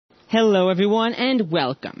Hello everyone and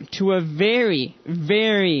welcome to a very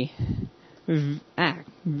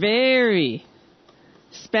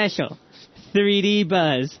special 3D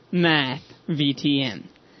Buzz Math VTM.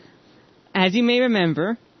 As you may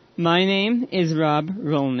remember, my name is Rob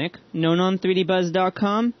Rolnick, known on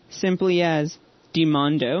 3dbuzz.com simply as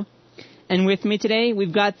Dimondo. And with me today,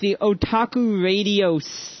 we've got the Otaku Radio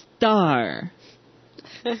Star.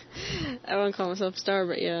 I won't call myself Star,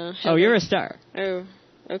 but yeah. Heather. Oh, you're a star. Oh,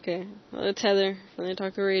 okay. Well, it's Heather from the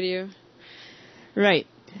Otaku Radio. Right.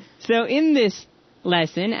 So in this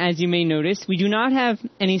lesson, as you may notice, we do not have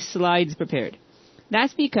any slides prepared.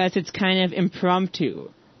 That's because it's kind of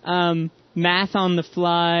impromptu. Math on the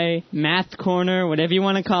fly, math corner, whatever you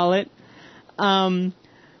want to call it.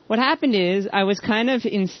 What happened is I was kind of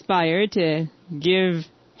inspired to give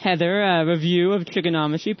Heather a review of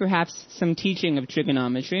trigonometry, perhaps some teaching of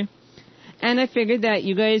trigonometry. And I figured that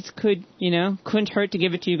you guys could, couldn't hurt to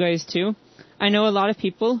give it to you guys too. I know a lot of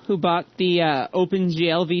people who bought the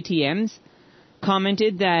OpenGL VTMs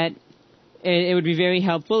commented that it would be very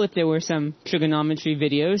helpful if there were some trigonometry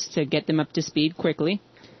videos to get them up to speed quickly.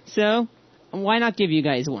 So, why not give you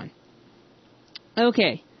guys one?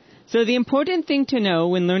 Okay, so the important thing to know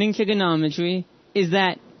when learning trigonometry is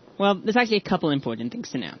that, well, there's actually a couple important things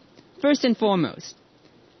to know. First and foremost,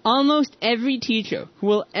 almost every teacher who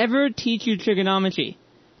will ever teach you trigonometry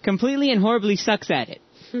completely and horribly sucks at it.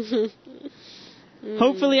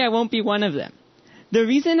 Hopefully I won't be one of them. The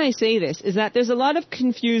reason I say this is that there's a lot of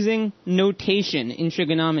confusing notation in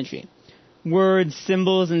trigonometry. Words,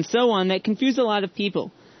 symbols, and so on that confuse a lot of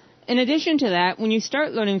people. In addition to that, when you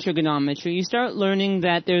start learning trigonometry, you start learning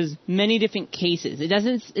that there's many different cases.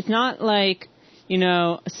 It's not like,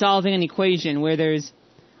 solving an equation where there's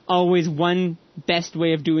always one best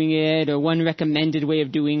way of doing it or one recommended way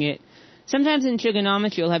of doing it. Sometimes in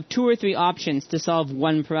trigonometry, you'll have 2 or 3 options to solve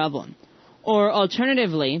one problem. Or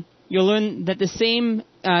alternatively, you'll learn that the same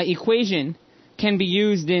equation can be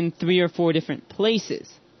used in 3 or 4 different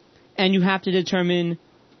places. And you have to determine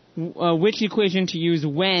which equation to use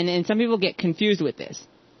when, and some people get confused with this.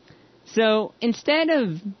 So instead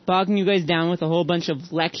of bogging you guys down with a whole bunch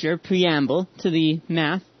of lecture preamble to the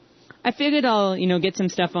math, I figured I'll, get some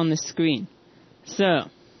stuff on the screen. So,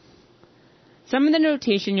 some of the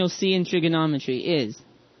notation you'll see in trigonometry is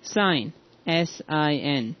sine,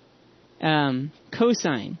 S-I-N,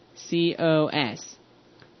 cosine, C-O-S,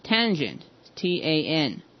 tangent,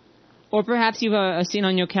 T-A-N, or perhaps you've seen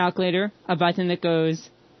on your calculator a button that goes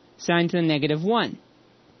sine to the negative 1,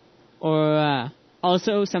 or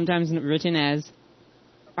also sometimes written as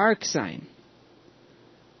arcsine.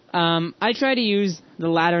 I try to use the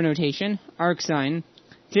latter notation, arcsine,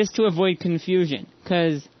 just to avoid confusion,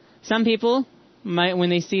 because some people might, when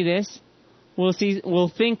they see this, will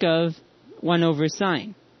think of 1 over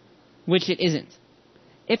sine, which it isn't.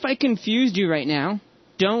 If I confused you right now,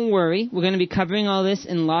 don't worry, we're going to be covering all this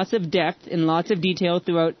in lots of depth, in lots of detail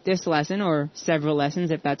throughout this lesson, or several lessons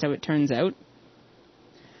if that's how it turns out.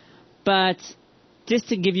 But just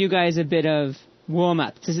to give you guys a bit of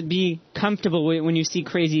warm-up, to be comfortable when you see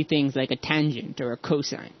crazy things like a tangent or a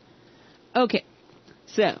cosine. Okay,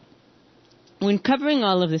 so, when covering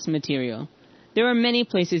all of this material, there are many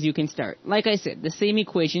places you can start. Like I said, the same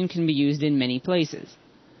equation can be used in many places.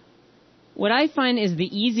 What I find is the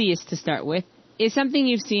easiest to start with is something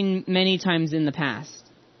you've seen many times in the past.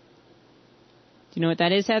 Do you know what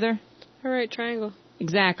that is, Heather? A right triangle.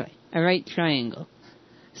 Exactly, a right triangle.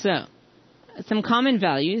 So, some common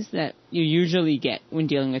values that you usually get when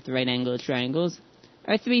dealing with right-angled triangles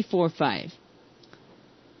are 3, 4, 5.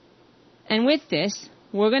 And with this,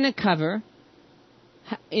 we're going to cover,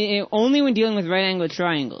 only when dealing with right-angled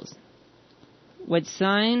triangles, what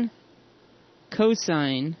sine,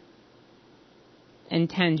 cosine, and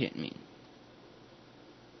tangent mean.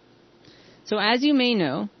 So as you may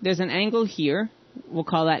know, there's an angle here. We'll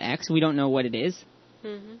call that x. We don't know what it is.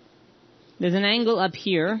 Mm-hmm. There's an angle up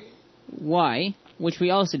here, y, which we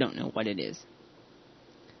also don't know what it is.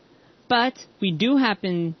 But we do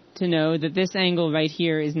happen to know that this angle right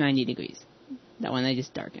here is 90 degrees. That one I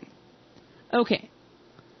just darkened. Okay.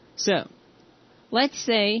 So, let's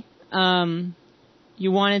say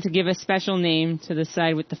you wanted to give a special name to the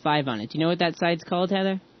side with the 5 on it. Do you know what that side's called,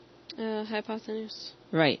 Heather? Hypotenuse.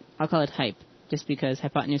 Right. I'll call it hype, just because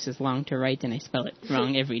hypotenuse is long to right and I spell it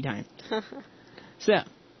wrong every time. So,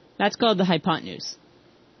 that's called the hypotenuse.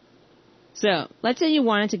 So, let's say you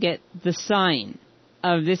wanted to get the sine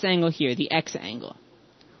of this angle here, the x angle.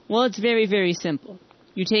 Well, it's very, very simple.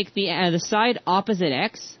 You take the side opposite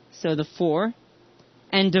x, so the 4,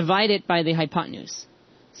 and divide it by the hypotenuse.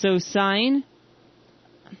 So sine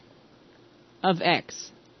of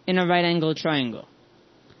x in a right angle triangle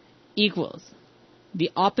equals the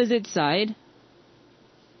opposite side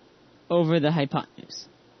over the hypotenuse.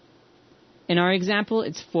 In our example,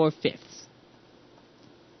 it's 4/5.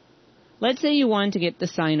 Let's say you want to get the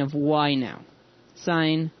sine of y now.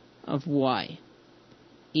 Sine of y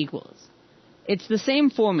equals. It's the same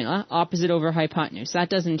formula, opposite over hypotenuse. That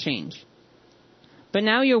doesn't change. But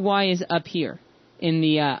now your y is up here in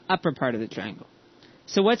the upper part of the triangle.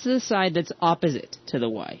 So what's the side that's opposite to the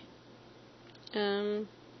y?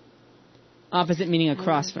 Opposite meaning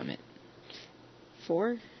across from it.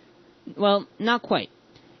 4? Well, not quite.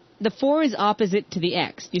 The 4 is opposite to the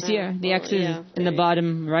x. You see the x is in the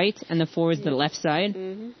bottom right, and the 4 is the left side.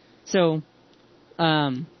 Mm-hmm. So,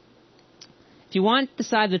 if you want the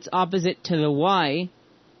side that's opposite to the y,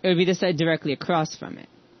 it would be the side directly across from it.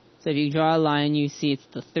 So if you draw a line, you see it's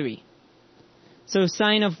the 3. So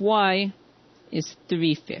sine of y is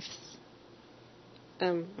 3/5.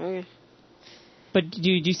 Okay. But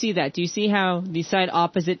do you see that? Do you see how the side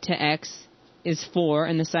opposite to x is 4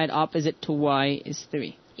 and the side opposite to y is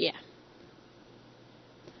 3? Yeah.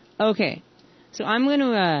 Okay. So I'm going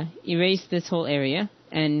to erase this whole area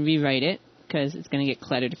and rewrite it because it's going to get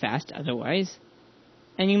cluttered fast otherwise.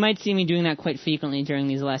 And you might see me doing that quite frequently during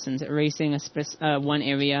these lessons, erasing one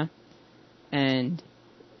area and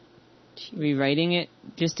rewriting it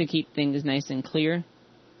just to keep things nice and clear.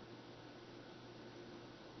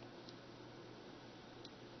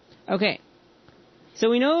 Okay, so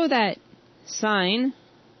we know that sine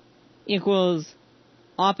equals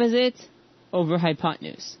opposite over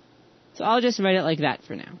hypotenuse. So I'll just write it like that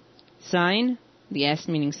for now. Sine, the S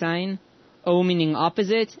meaning sine, O meaning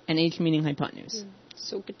opposite, and H meaning hypotenuse.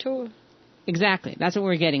 So couture. Exactly. That's what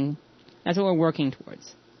we're getting. That's what we're working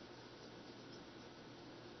towards.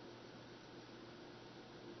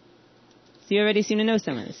 So you already seem to know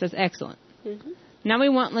some of this. That's excellent. Mm-hmm. Now we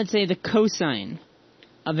want, let's say, the cosine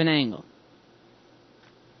of an angle.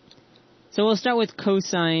 So we'll start with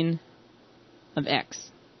cosine of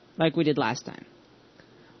x, like we did last time.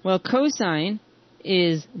 Well, cosine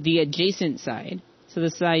is the adjacent side, so the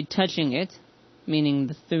side touching it, meaning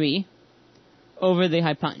the 3, over the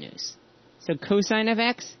hypotenuse. So cosine of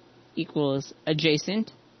x equals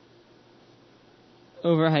adjacent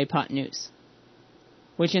over hypotenuse,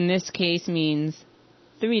 which in this case means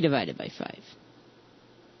 3 divided by 5.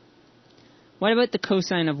 What about the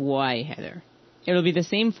cosine of y, Heather? It'll be the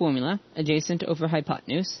same formula, adjacent over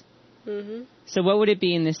hypotenuse. Mm-hmm. So what would it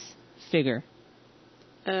be in this figure?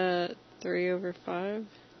 3/5.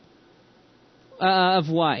 Of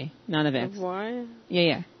y, not of x. Of y?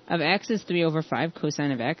 Yeah. Of x is 3/5,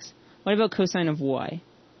 cosine of x. What about cosine of y?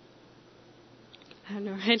 I have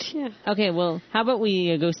no idea. Okay, well, how about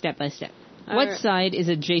we go step by step? What Alright. side is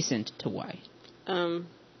adjacent to y?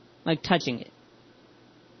 Like touching it.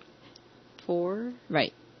 4.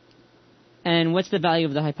 Right. And what's the value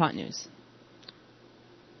of the hypotenuse?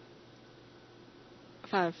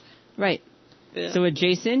 5. Right. Yeah. So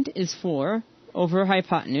adjacent is 4 over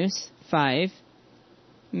hypotenuse, 5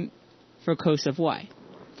 for cos of y,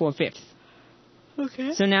 4/5.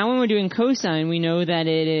 Okay. So now when we're doing cosine, we know that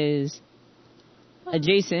it is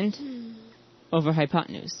adjacent over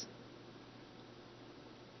hypotenuse.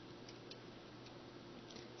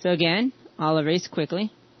 So again, I'll erase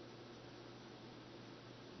quickly.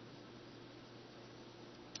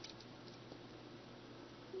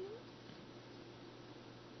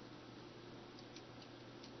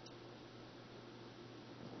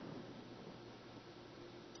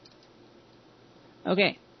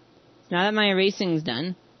 Okay, now that my erasing's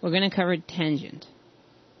done, we're going to cover tangent.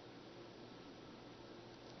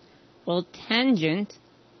 Well, tangent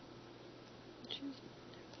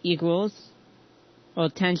equals,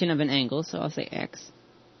 tangent of an angle, so I'll say x,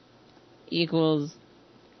 equals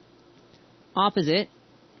opposite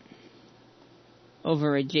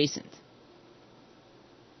over adjacent,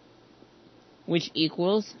 which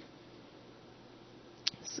equals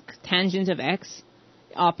tangent of x,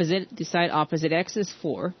 the side opposite x is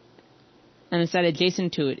 4, and the side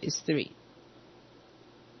adjacent to it is 3.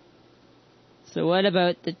 So what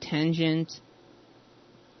about the tangent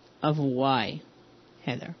of y,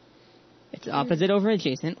 Heather? It's opposite over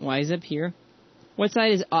adjacent. Y is up here. What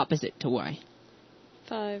side is opposite to y?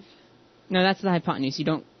 5. No, that's the hypotenuse. You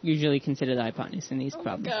don't usually consider the hypotenuse in these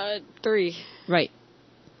problems. Oh, God. 3. Right.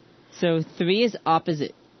 So 3 is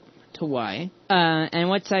opposite to y. And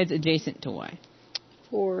what side's adjacent to y?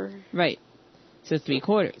 4. Right. So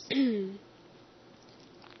 3/4.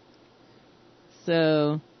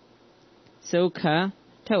 So ka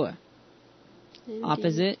toa.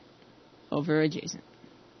 Opposite over adjacent.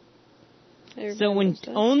 So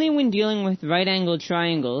only when dealing with right-angled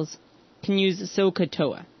triangles can use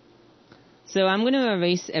SOHCAHTOA. So I'm going to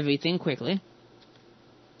erase everything quickly.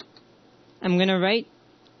 I'm going to write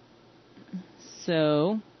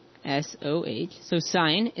S-O-H. So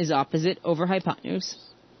sine is opposite over hypotenuse.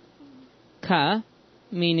 Ka,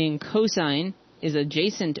 meaning cosine, is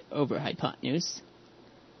adjacent over hypotenuse.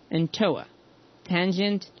 And toa,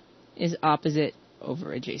 tangent, is opposite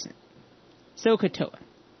over adjacent. SOHCAHTOA.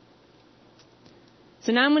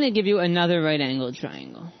 So now I'm going to give you another right-angled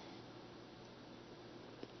triangle.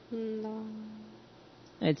 No.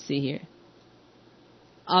 Let's see here.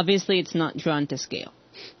 Obviously, it's not drawn to scale.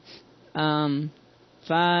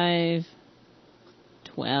 5,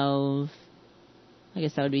 12, I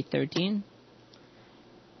guess that would be 13.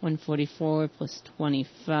 144 plus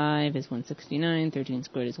 25 is 169. 13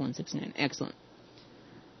 squared is 169. Excellent.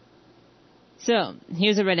 So,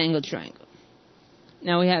 here's a right-angled triangle.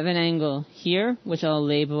 Now we have an angle here, which I'll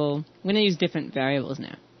label... I'm going to use different variables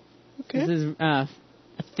now. Okay. This is a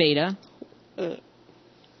theta.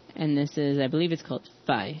 And this is, I believe it's called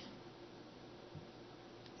phi.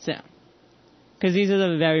 So, because these are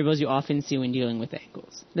the variables you often see when dealing with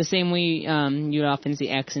angles. The same way you often see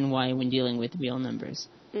x and y when dealing with real numbers.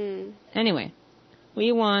 Anyway,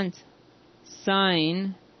 we want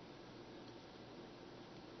sine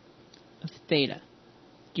of theta.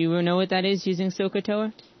 Do you know what that is using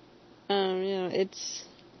SOHCAHTOA? Yeah, it's...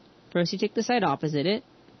 First you take the side opposite it.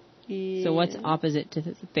 Yeah. So what's opposite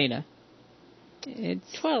to theta?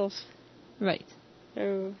 It's 12. Right.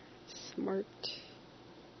 Oh, smart.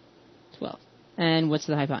 12. And what's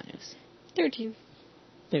the hypotenuse? 13.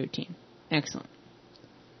 13. Excellent.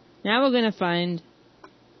 Now we're going to find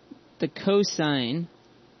the cosine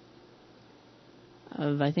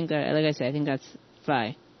of, I think that's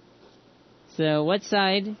phi. So what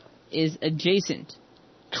side is adjacent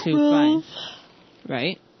to 12. phi?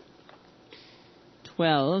 Right?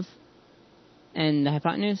 12. And the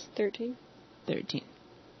hypotenuse? 13. 13.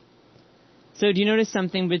 So do you notice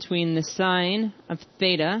something between the sine of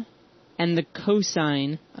theta and the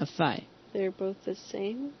cosine of phi? They're both the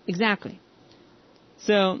same? Exactly.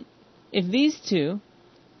 So if these two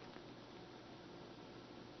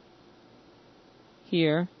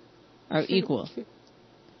here are equal,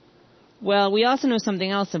 well, we also know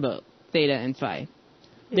something else about theta and phi.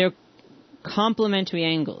 They're complementary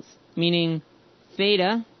angles, meaning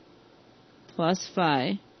theta plus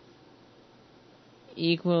phi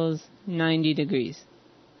equals 90 degrees.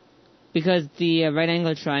 Because the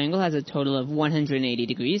right-angled triangle has a total of 180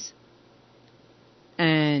 degrees.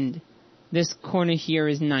 And this corner here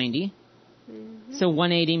is 90. So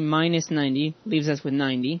 180 minus 90 leaves us with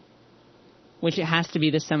 90, which it has to be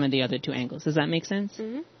the sum of the other two angles. Does that make sense?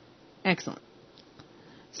 Excellent.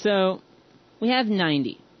 So we have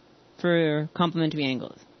 90 for complementary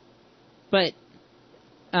angles. But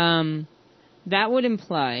that would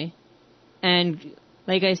imply, and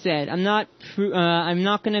like I said, I'm not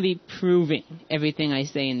going to be proving everything I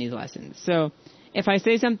say in these lessons. So if I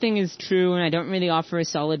say something is true and I don't really offer a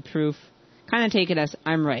solid proof, kind of take it as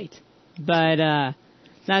I'm right. But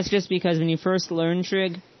that's just because when you first learn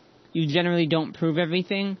trig, you generally don't prove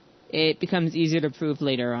everything. It becomes easier to prove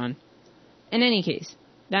later on. In any case,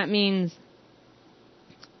 that means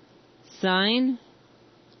sine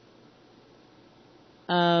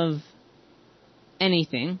of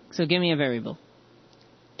anything. So give me a variable.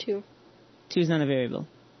 2. 2 is not a variable.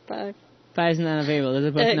 5. 5 is not a variable. Those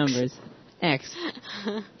are both X. numbers. X.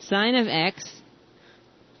 Sine of x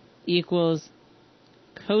equals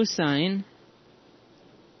cosine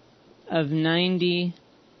of 90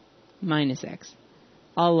 minus x.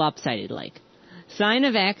 All lopsided like. Sine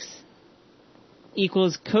of x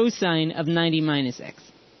equals cosine of 90 minus x.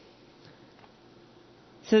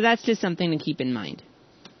 So that's just something to keep in mind.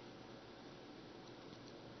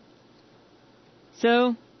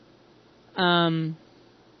 So,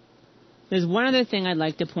 there's one other thing I'd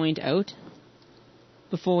like to point out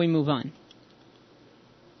before we move on.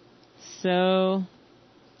 So,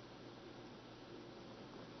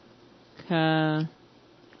 SOHCAHTOA.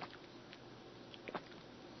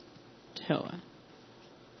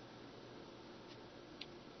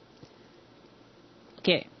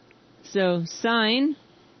 Okay, so sine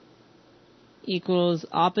equals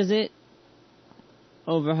opposite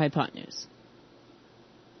over hypotenuse.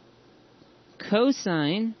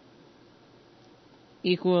 Cosine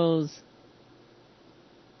equals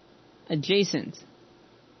adjacent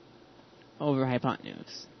over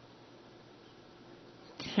hypotenuse.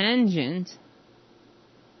 Tangent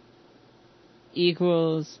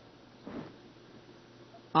equals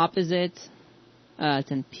opposite,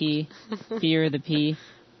 it's in P, fear the P,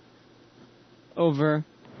 over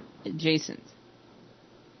adjacent.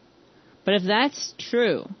 But if that's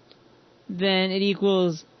true, then it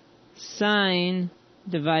equals sine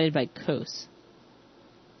divided by cos.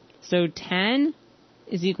 So tan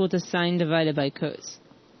is equal to sine divided by cos.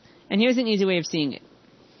 And here's an easy way of seeing it.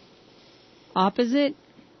 Opposite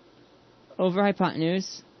over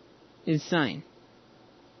hypotenuse is sine.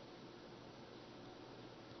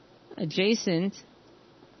 Adjacent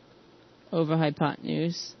over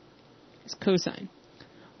hypotenuse is cosine.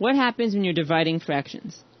 What happens when you're dividing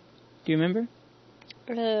fractions? Do you remember?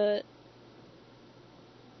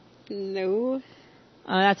 No.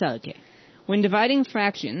 That's okay. When dividing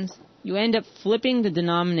fractions, you end up flipping the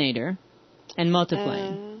denominator and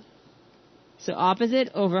multiplying. So opposite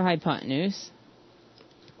over hypotenuse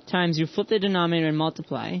times you flip the denominator and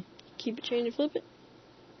multiply. Keep it, change it, flip it.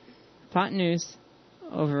 Hypotenuse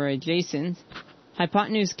over adjacent.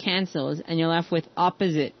 Hypotenuse cancels and you're left with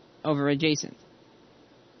opposite over adjacent.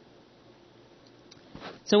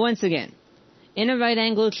 So once again, in a right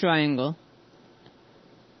angle triangle,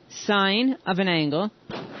 sine of an angle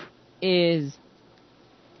is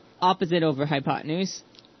opposite over hypotenuse.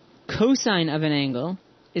 Cosine of an angle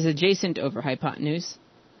is adjacent over hypotenuse.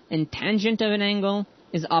 And tangent of an angle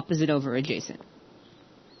is opposite over adjacent.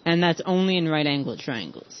 And that's only in right angle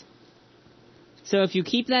triangles. So if you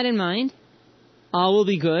keep that in mind, all will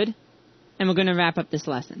be good. And we're going to wrap up this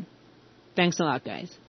lesson. Thanks a lot, guys.